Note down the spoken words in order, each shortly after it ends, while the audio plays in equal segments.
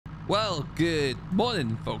Well, good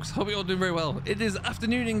morning, folks. Hope you're all doing very well. It is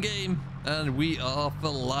afternoon in game, and we are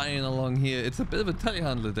flying along here. It's a bit of a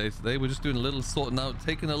telehandler day today. We're just doing a little sorting out,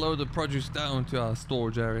 taking a load of produce down to our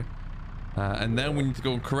storage area. And then we need to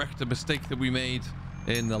go and correct a mistake that we made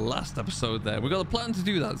in the last episode there. We've got a plan to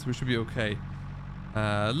do that, so we should be okay.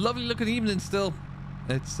 Lovely looking evening still.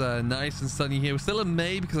 It's nice and sunny here. We're still in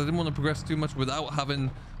May because I didn't want to progress too much without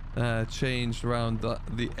having changed around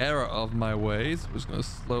the error of my ways. We're just going to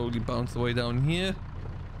slowly bounce the way down here.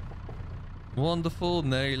 Wonderful.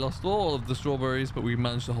 Nearly lost all of the strawberries, but we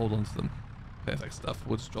managed to hold on to them. Perfect stuff.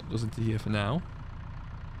 We'll just drop those into here for now.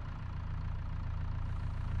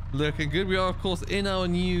 Looking good. We are, of course, in our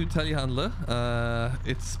new telehandler.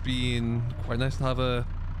 It's been quite nice to have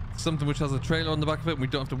something which has a trailer on the back of it. We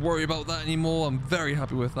don't have to worry about that anymore. I'm very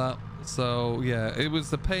happy with that. So yeah, it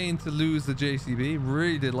was a pain to lose the JCB.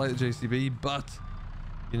 Really did like the JCB, but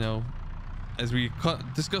you know, as we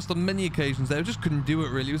discussed on many occasions there, I just couldn't do it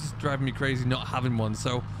really. It was just driving me crazy not having one.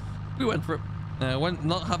 So we went for it.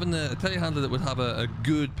 Not having a telehandler that would have a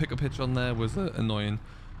good pickup hitch on there was annoying.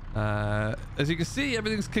 As you can see,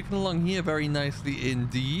 everything's kicking along here very nicely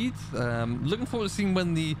indeed. Looking forward to seeing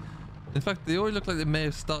when in fact, they already look like they may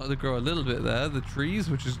have started to grow a little bit there, the trees,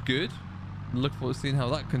 which is good. Look forward to seeing how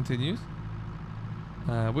that continues.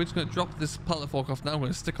 We're just going to drop this pallet fork off now. I'm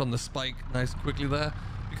going to stick on the spike nice and quickly there,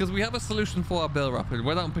 because we have a solution for our bale wrapper.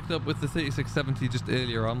 Went out and picked it up with the 3670 just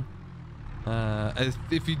earlier on.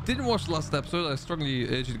 If you didn't watch the last episode, I strongly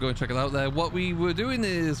urge you to go and check it out there. What we were doing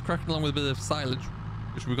is cracking along with a bit of silage,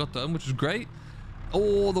 which we got done, which is great.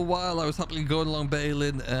 All the while I was happily going along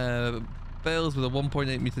baling bales with a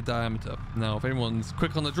 1.8 meter diameter. Now, if anyone's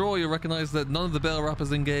quick on the draw, you'll recognize that none of the bale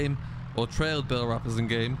wrappers in game, or trailed bale wrappers in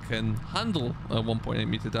game, can handle a 1.8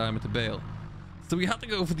 meter diameter bale. So we had to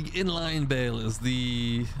go for the inline balers.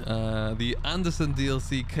 The Anderson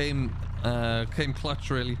DLC came clutch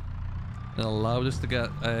really, and allowed us to get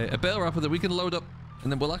a bale wrapper that we can load up,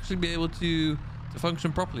 and then we'll actually be able to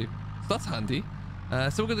function properly. So that's handy.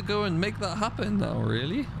 So we're going to go and make that happen now,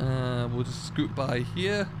 really. We'll just scoot by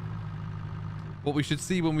here. What we should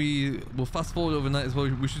see when we'll fast forward overnight as well,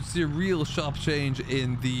 we should see a real sharp change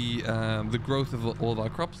in the growth of all of our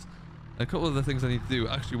crops. A couple of the things I need to do,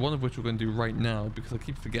 actually one of which we're going to do right now because I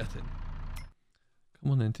keep forgetting.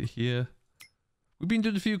 Come on into here. We've been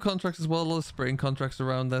doing a few contracts as well, a lot of spraying contracts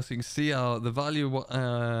around there, so you can see the value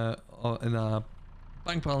in our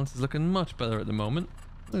bank balance is looking much better at the moment.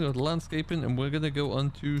 We're going to go to landscaping and we're going to go on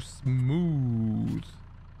to smooth.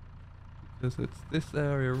 Because it's this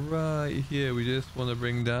area right here we just want to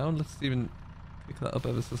bring down. Let's even pick that up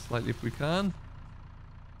ever so slightly if we can.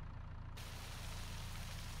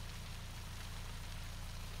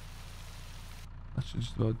 That should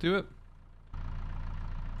just about do it.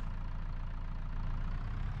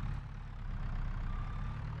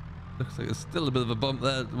 Looks like there's still a bit of a bump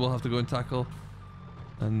there we'll have to go and tackle.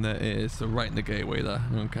 And there it is, so right in the gateway there.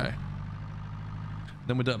 Okay.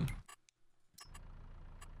 Then we're done.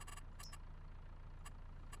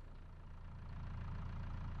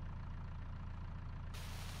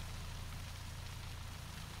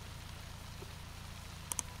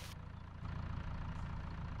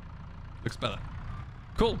 Looks better.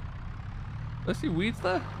 Cool. Let's see weeds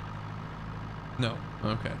there. No.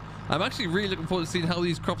 Okay. I'm actually really looking forward to seeing how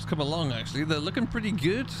these crops come along, actually. They're looking pretty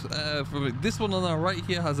good. This one on our right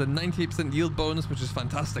here has a 98% yield bonus, which is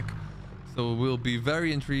fantastic. So we'll be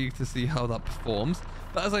very intrigued to see how that performs.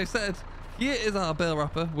 But as I said, here is our bale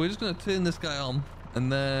wrapper. We're just going to turn this guy on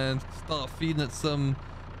and then start feeding it some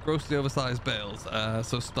grossly oversized bales.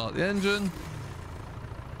 So start the engine.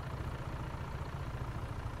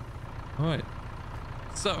 Alright,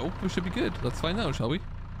 so we should be good. Let's find out, shall we?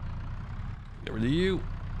 Get rid of you.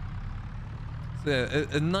 So yeah,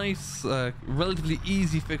 a nice, relatively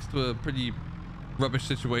easy fix to a pretty rubbish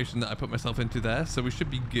situation that I put myself into there. So we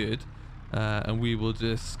should be good. And we will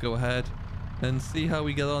just go ahead and see how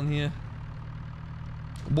we get on here.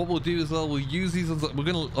 What we'll do as well, we'll use these ones. We're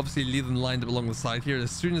going to obviously leave them lined up along the side here.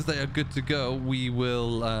 As soon as they are good to go, we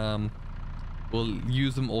will... we'll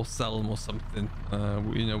use them or sell them or something.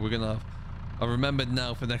 You know, we're gonna. I remembered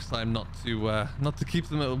now for next time not to keep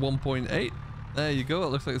them at 1.8. There you go.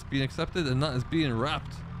 It looks like it's being accepted, and that is being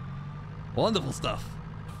wrapped. Wonderful stuff.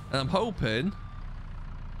 And I'm hoping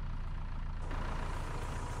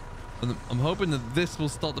that this will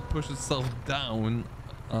start to push itself down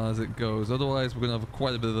as it goes. Otherwise, we're gonna have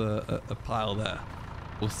quite a bit of a pile there.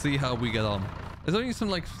 We'll see how we get on. There's only some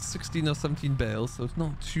like 16 or 17 bales, so it's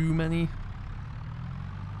not too many.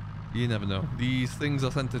 You never know. These things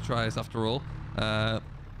are sent to try us after all.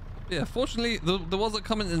 Yeah, fortunately, there was a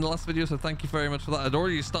comment in the last video, so thank you very much for that. I'd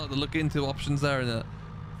already started to look into options there, and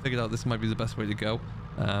figured out this might be the best way to go.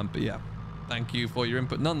 But yeah, thank you for your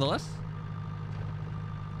input nonetheless.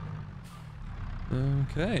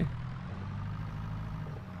 Okay.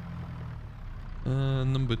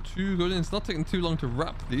 Number 2 going in. It's not taking too long to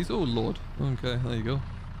wrap these. Oh lord. Okay, there you go.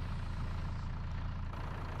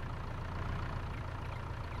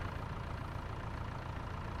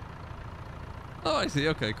 Oh, I see.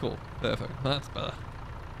 Okay, cool. Perfect. That's better.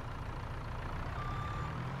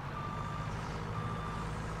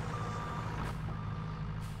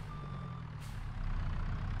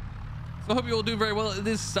 So I hope you all do very well. It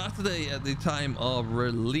is Saturday at the time of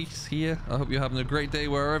release here. I hope you're having a great day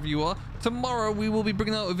wherever you are. Tomorrow we will be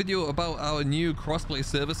bringing out a video about our new crossplay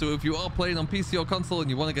server. So if you are playing on PC or console and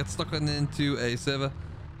you want to get stuck into a server,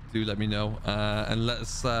 do let me know, and let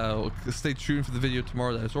us stay tuned for the video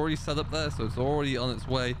tomorrow. It's already set up there, so it's already on its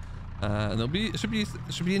way, and it should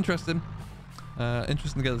be interesting.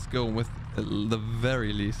 Interesting to get us going with at the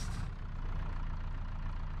very least.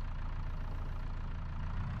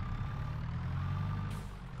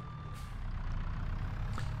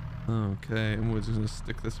 Okay, and we're just gonna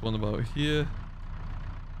stick this one about here.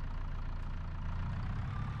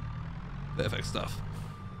 Perfect stuff.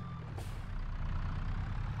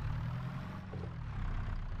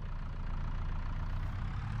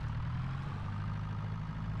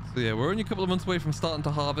 So yeah, we're only a couple of months away from starting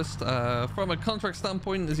to harvest. From a contract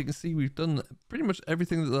standpoint, as you can see, we've done pretty much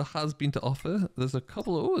everything that there has been to offer. There's a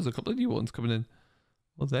couple of new ones coming in.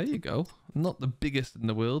 Well, there you go. Not the biggest in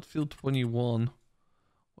the world. Field 21.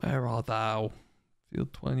 Where are thou?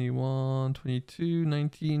 Field 21, 22,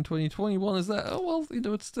 19, 20, 21 is that? Oh, well, you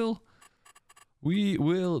know, it's still... We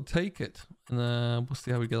will take it. And we'll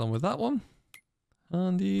see how we get on with that one.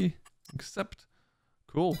 Handy. Accept.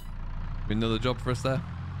 Cool. Another job for us there.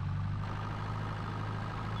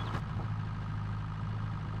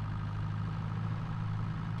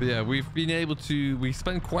 But yeah, we've been able to... We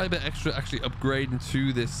spent quite a bit extra actually upgrading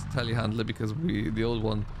to this telehandler because the old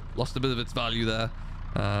one lost a bit of its value there.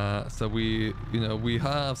 So we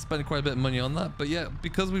have spent quite a bit of money on that, but yeah,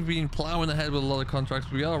 because we've been plowing ahead with a lot of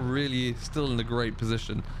contracts, we are really still in a great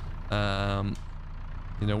position. We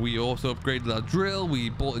also upgraded our drill, we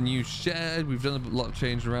bought a new shed, we've done a lot of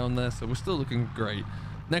change around there, so we're still looking great.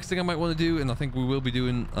 Next thing I might want to do, and I think we will be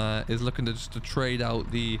doing, is looking to just trade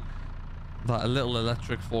out that little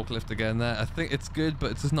electric forklift again there. I think it's good, but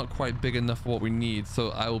it's just not quite big enough for what we need. So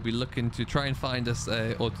I will be looking to try and find us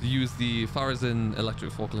or to use the Farazin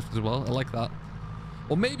electric forklift as well. I like that.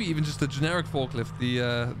 Or maybe even just a generic forklift, the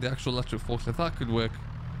actual electric forklift. That could work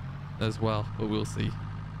as well, but we'll see.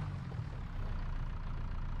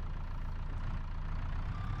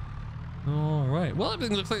 All right. Well,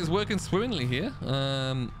 everything looks like it's working swimmingly here.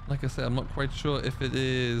 Like I said, I'm not quite sure if it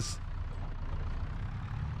is...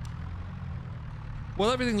 Well,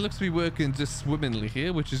 everything looks to be working just swimmingly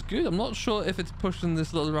here, which is good. I'm not sure if it's pushing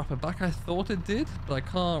this little wrapper back. I thought it did, but I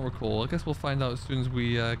can't recall. I guess we'll find out as soon as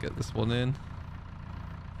we get this one in.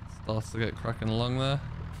 Starts to get cracking along there.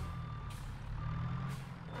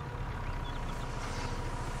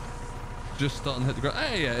 Just starting to hit the ground.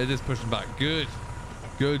 Hey, yeah, it is pushing back. Good.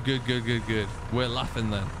 Good, good, good, good, good. We're laughing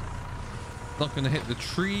then. Not going to hit the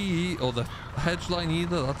tree or the hedge line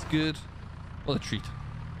either. That's good. What a treat.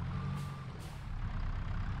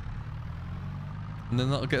 And then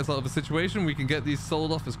that'll get us out of a situation. We can get these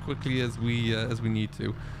sold off as quickly as we need to.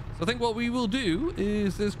 So I think what we will do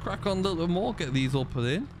is crack on a little bit more, get these all put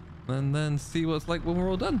in, and then see what it's like when we're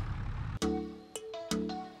all done.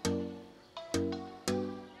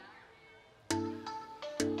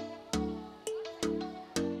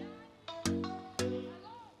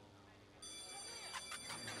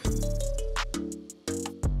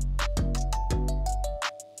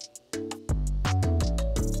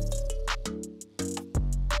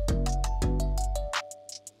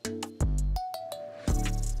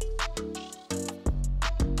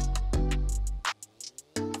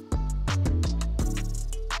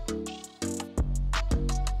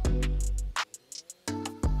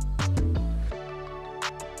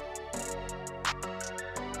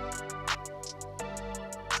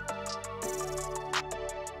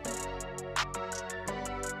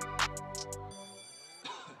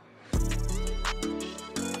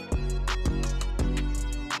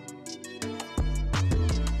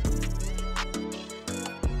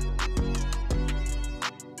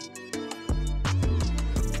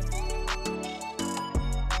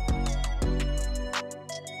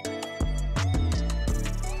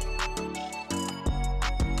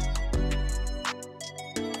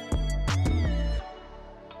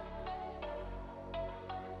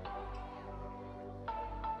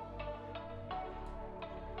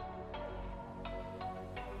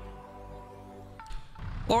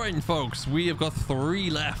 All right, folks, we have got 3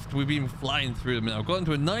 left. We've been flying through them now. Got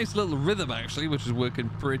into a nice little rhythm, actually, which is working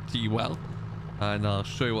pretty well. And I'll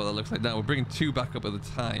show you what that looks like now. We're bringing 2 back up at a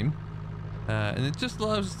time. And it just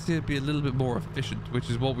allows us to be a little bit more efficient, which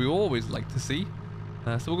is what we always like to see.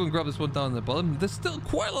 So we're going to grab this one down at the bottom. There's still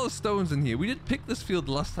quite a lot of stones in here. We did pick this field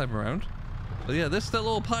last time around. But yeah, they're still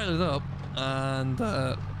all piling up. And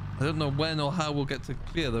I don't know when or how we'll get to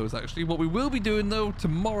clear those, actually. What we will be doing, though,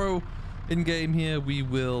 tomorrow in game here, we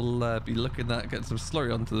will be looking at getting some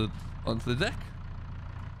slurry onto the deck.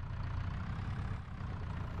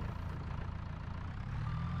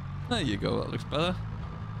 There you go, that looks better.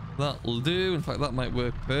 That'll do. In fact, that might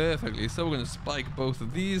work perfectly. So we're going to spike both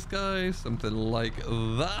of these guys, something like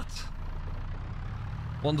that.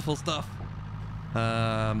 Wonderful stuff.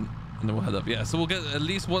 And then we'll head up. Yeah, so we'll get at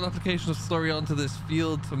least 1 application of slurry onto this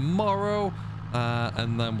field tomorrow.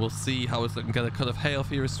 And then we'll see how it's looking. Get a cut of hay off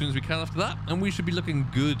here as soon as we can after that, and we should be looking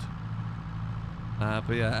good.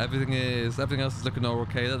 But yeah, everything else is looking all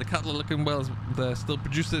okay. The cattle are looking well. They're still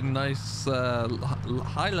producing nice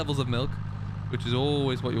high levels of milk, which is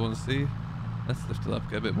always what you want to see. Let's lift it up,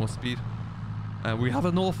 get a bit more speed. We have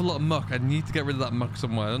an awful lot of muck. I need to get rid of that muck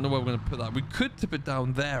somewhere. I don't know where we're going to put that. We could tip it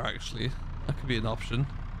down there, actually. That could be an option.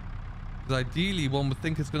 Because ideally, one would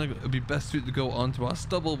think it's going to be best suited to go onto our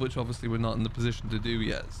stubble, which obviously we're not in the position to do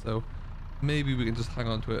yet. So maybe we can just hang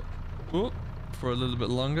on to it for a little bit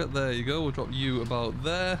longer. There you go. We'll drop you about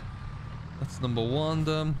there. That's number 1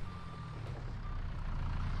 done.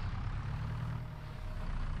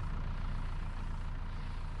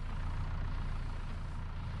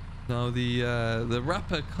 Now the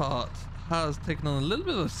wrapper cart has taken on a little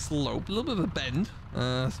bit of a slope, a little bit of a bend.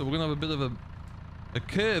 So we're going to have a bit of a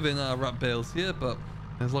curve in our wrap bales here, but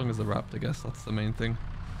as long as they're wrapped, I guess that's the main thing.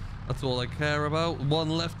 That's all I care about. 1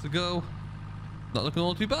 left to go. Not looking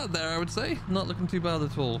all too bad there, I would say. Not looking too bad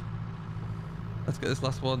at all. Let's get this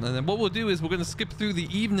last one, and then what we'll do is we're going to skip through the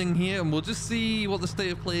evening here, and we'll just see what the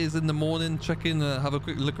state of play is in the morning. Check in, have a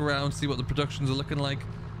quick look around, see what the productions are looking like,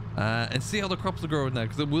 and see how the crops are growing now,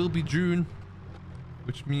 because it will be June,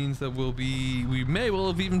 which means that we may well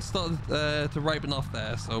have even started to ripen off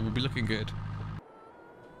there, so we'll be looking good.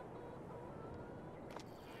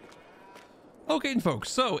 Okay, folks,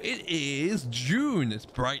 so it is June. It's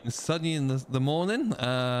bright and sunny in the morning.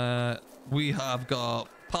 We have got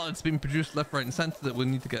pallets being produced left, right, and center that we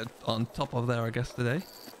need to get on top of there, I guess, today.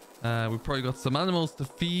 We've probably got some animals to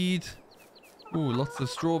feed. Ooh, lots of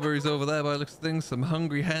strawberries over there by the looks of things. Some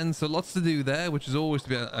hungry hens, so lots to do there, which is always to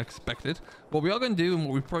be expected. What we are going to do, and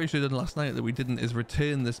what we probably should have done last night that we didn't, is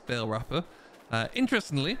return this bale wrapper.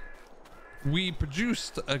 Interestingly, we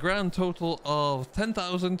produced a grand total of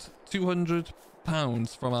 £10,200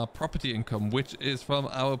 from our property income, which is from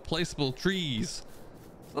our placeable trees.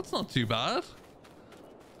 That's not too bad.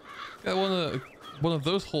 Got one of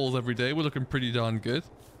those hauls every day. We're looking pretty darn good.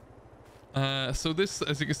 So this,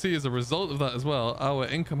 as you can see, as a result of that as well, our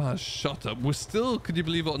income has shot up. We're still, could you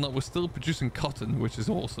believe it or not, we're still producing cotton, which is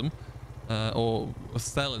awesome. Or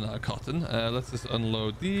selling our cotton. Let's just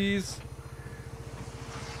unload these.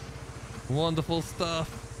 Wonderful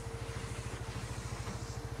stuff.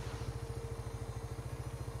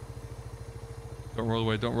 Don't roll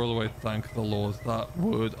away, don't roll away. Thank the Lord. That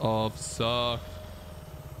would have sucked.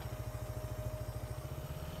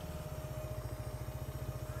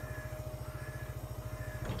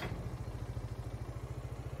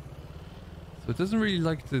 So it doesn't really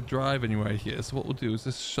like to drive anywhere here. So what we'll do is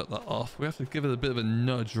just shut that off. We have to give it a bit of a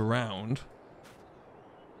nudge around.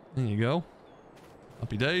 There you go.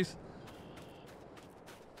 Happy days.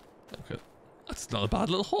 Okay, that's not a bad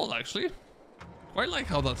little haul, actually. Quite like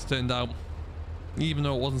how that's turned out, even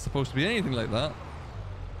though it wasn't supposed to be anything like that.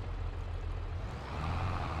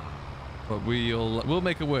 But we'll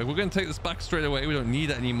make it work. We're going to take this back straight away. We don't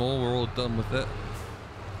need it anymore. We're all done with it,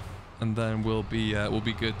 and then we'll be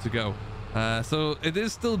good to go. So it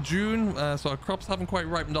is still June, so our crops haven't quite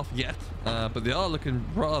ripened off yet, but they are looking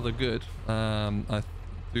rather good. I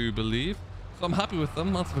do believe. So I'm happy with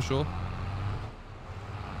them, that's for sure.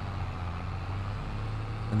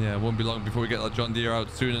 And yeah, it won't be long before we get that John Deere out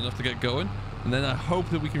soon enough to get going. And then I hope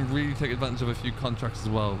that we can really take advantage of a few contracts as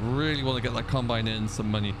well. Really want to get that combine in some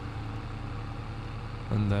money.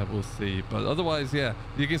 And we'll see. But otherwise, yeah,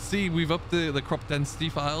 you can see we've upped the crop density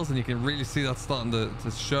files, and you can really see that starting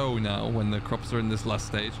to show now when the crops are in this last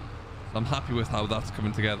stage. So I'm happy with how that's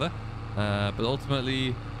coming together. But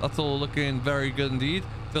ultimately, that's all looking very good indeed.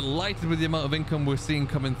 Delighted with the amount of income we're seeing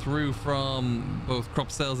coming through from both crop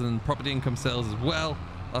sales and property income sales as well.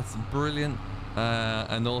 That's brilliant.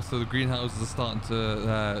 And also the greenhouses are starting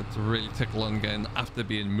to really tick along again after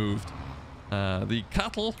being moved. The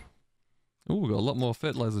cattle. Oh, we got a lot more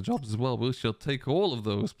fertilizer jobs as well. We shall take all of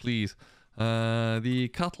those, please. The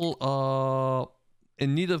cattle are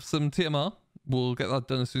in need of some TMR. We'll get that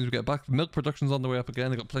done as soon as we get back. Milk production's on the way up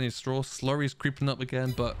again. They've got plenty of straw. Slurry's creeping up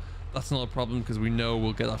again, but that's not a problem because we know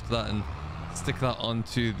we'll get after that and stick that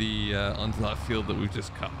onto the onto that field that we've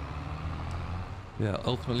just cut. Yeah,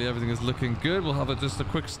 ultimately everything is looking good. We'll have just a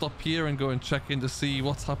quick stop here and go and check in to see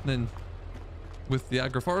what's happening with the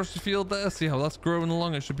agroforestry field there. See how that's growing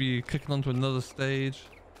along. It should be kicking onto another stage.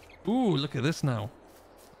 Ooh, look at this now.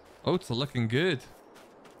 Oats are looking good.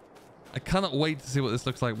 I cannot wait to see what this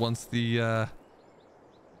looks like once the,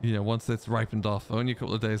 you know, once it's ripened off. Only a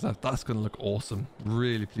couple of days left. That's going to look awesome.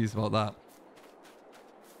 Really pleased about that.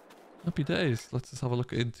 Happy days. Let's just have a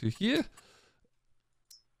look into here.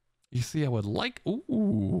 You see, I would like.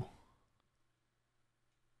 Ooh.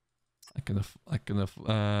 I can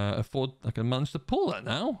afford. I can manage to pull that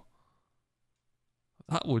now.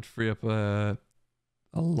 That would free up a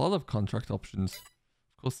lot of contract options.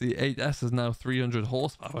 Of course, the 8S is now 300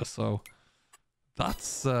 horsepower, so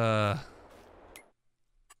that's a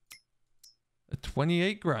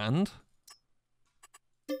 28 grand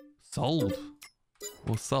sold.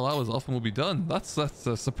 We'll sell ours off and we'll be done. That's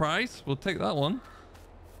a surprise. We'll take that one.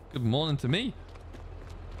 Good morning to me.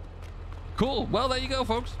 Cool. Well, there you go,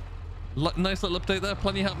 folks. Nice little update there.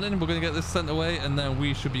 Plenty happening. We're going to get this sent away and then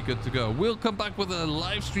we should be good to go. We'll come back with a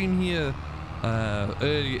live stream here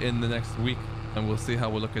early in the next week and we'll see how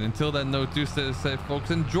we're looking. Until then, no, do stay safe,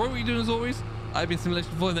 folks. Enjoy what you're doing as always. I've been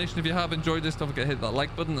Simulation for Nation. If you have enjoyed this, don't forget to hit that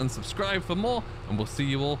like button and subscribe for more. And we'll see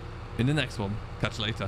you all in the next one. Catch you later.